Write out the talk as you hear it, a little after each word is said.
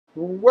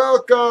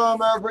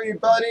Welcome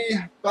everybody,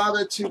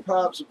 Bobby Two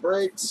Pops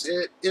Breaks.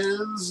 It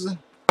is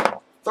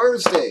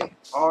Thursday,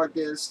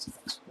 August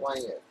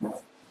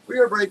 20th. We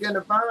are breaking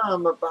a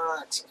bomb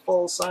box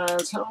full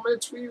size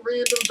helmets. We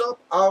randomed up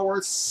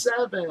our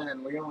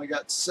 7. We only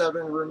got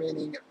 7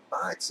 remaining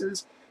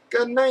boxes.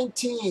 Got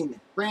 19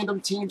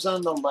 random teams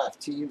on the left.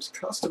 Teams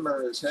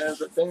customers have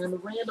been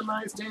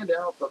randomized and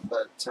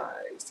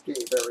alphabetized.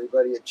 Gave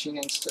everybody a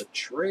chance to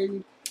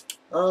trade.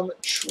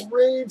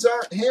 Trades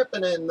aren't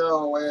happening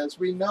though, as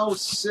we know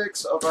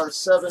 6 of our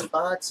 7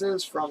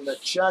 boxes from the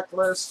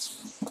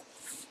checklist.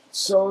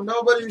 So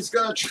nobody's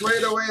gonna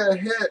trade away a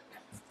hit.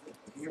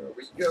 Here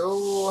we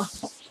go.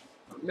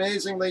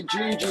 Amazingly,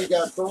 Gigi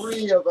got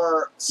 3 of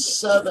our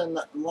 7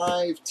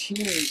 live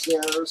teams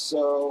there,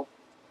 so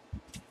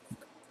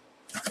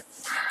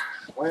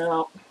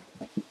well,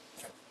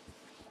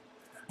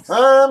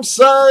 I'm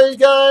sorry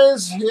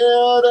guys,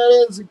 yeah,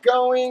 that is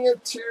going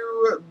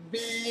to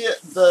be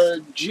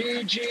the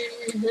GG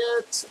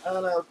hit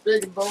on our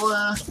big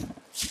boy,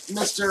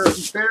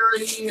 Mr.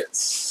 Barry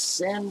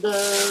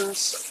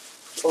Sanders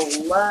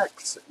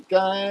Flex,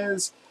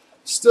 guys.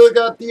 Still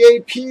got the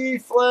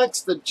AP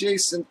Flex, the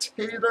Jason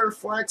Taylor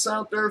Flex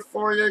out there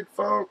for you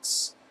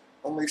folks.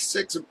 Only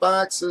 6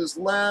 boxes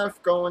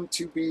left, going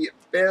to be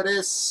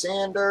Barry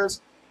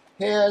Sanders.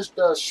 Has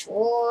the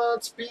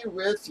Schwartz be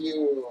with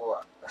you?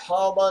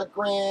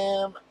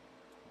 Hologram.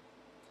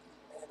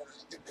 And I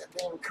get that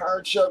damn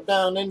card shoved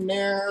down in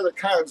there. The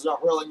cards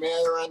don't really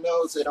matter on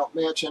those. They don't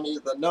match any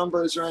of the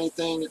numbers or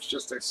anything. It's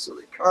just a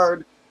silly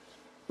card.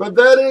 But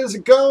that is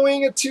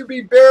going to be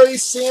Barry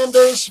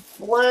Sanders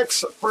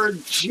Flex for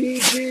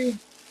Gigi.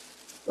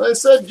 Like I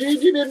said,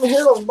 Gigi didn't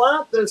hit a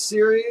lot this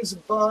series,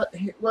 but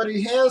what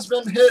he has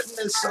been hitting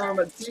is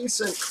some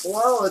decent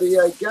quality,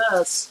 I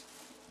guess.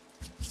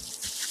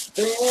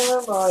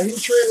 Damn, he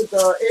traded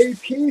the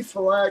AP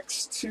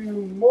Flex to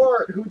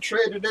Mort, who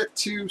traded it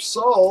to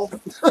Soul.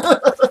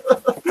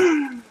 That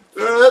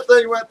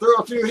thing went through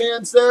a few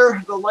hands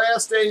there. The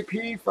last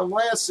AP from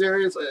last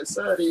series, like I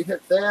said, he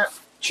hit that,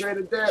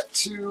 traded that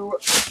to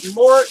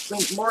Mort.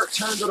 Think Mort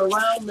turned it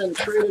around and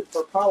traded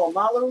for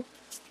Palomalu.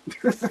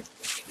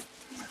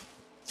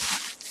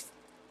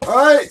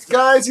 Alright,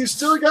 guys, you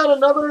still got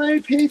another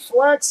AP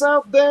Flex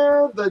out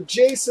there. The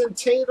Jason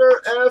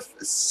Taylor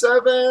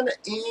F7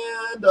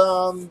 and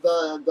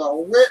the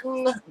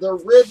Witten, the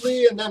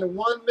Ridley, and then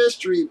 1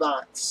 mystery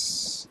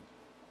box.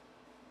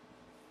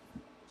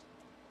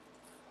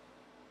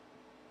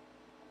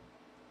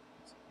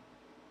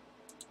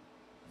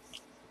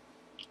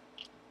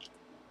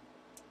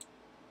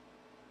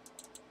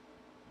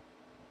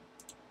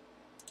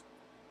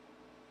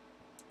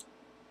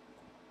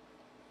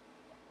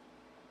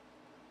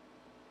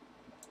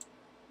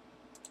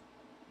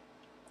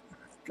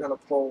 Gonna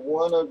pull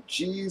 1 of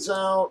G's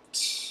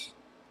out.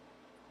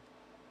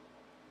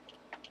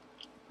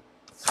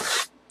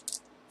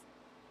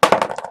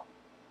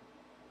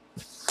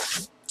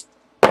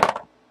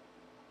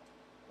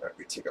 Alright,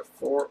 we take a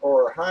 4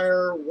 or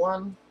higher.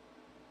 1,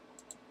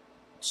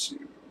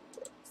 2,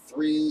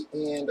 3,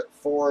 and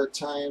 4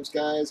 times,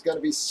 guys. Gonna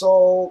be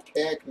Soul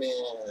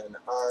Pac-Man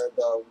are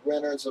the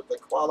winners of the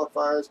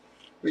qualifiers.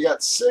 We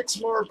got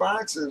 6 more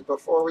boxes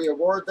before we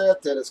award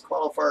that. That is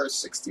qualifier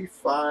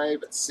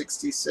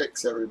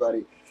 65-66,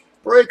 everybody.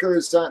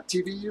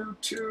 Breakers.tv,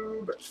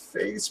 YouTube,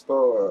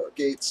 Facebook,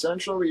 Gate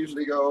Central. We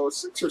usually go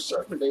 6 or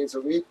 7 days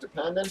a week,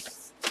 depending.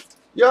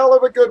 Y'all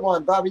have a good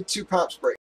one. Bobby Two Pops Break.